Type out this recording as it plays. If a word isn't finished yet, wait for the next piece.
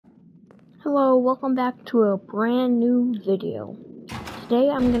Hello, welcome back to a brand new video. Today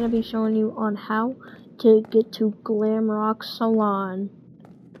I'm going to be showing you on how to get to Glam Salon.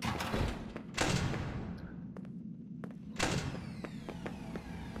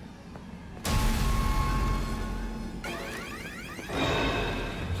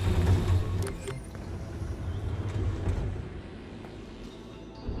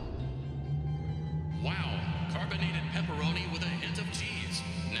 Wow, carbonated pepperoni with a hint of cheese.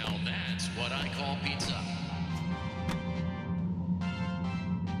 Now that's what I call pizza.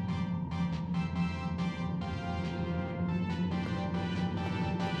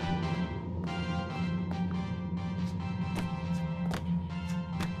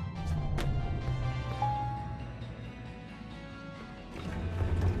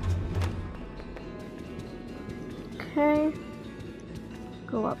 Okay,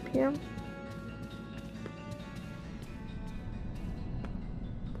 go up here.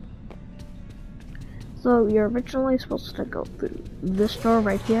 So you're originally supposed to go through this door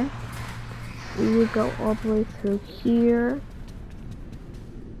right here. You go all the way through here.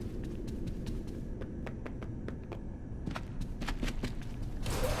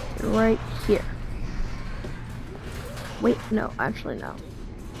 Right here. Wait, no, actually no.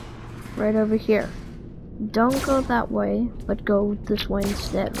 Right over here. Don't go that way, but go this way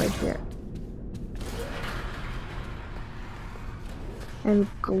instead, right here. And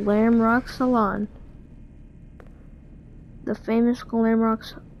Glam Salon. The famous Glam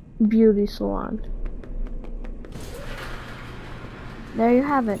beauty salon. There you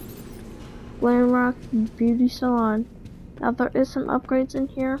have it. Glam beauty salon. Now there is some upgrades in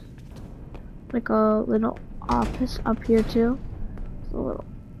here. Like a little office up here too. A little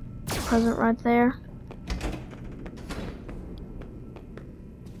present right there.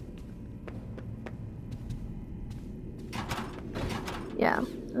 Yeah,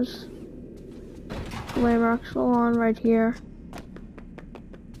 there's Glam Salon right here.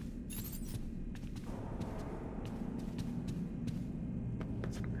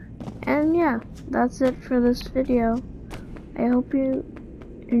 And yeah, that's it for this video. I hope you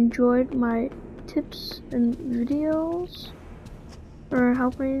enjoyed my tips and videos for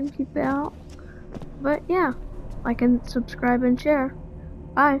helping people out. But yeah, like and subscribe and share.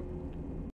 Bye.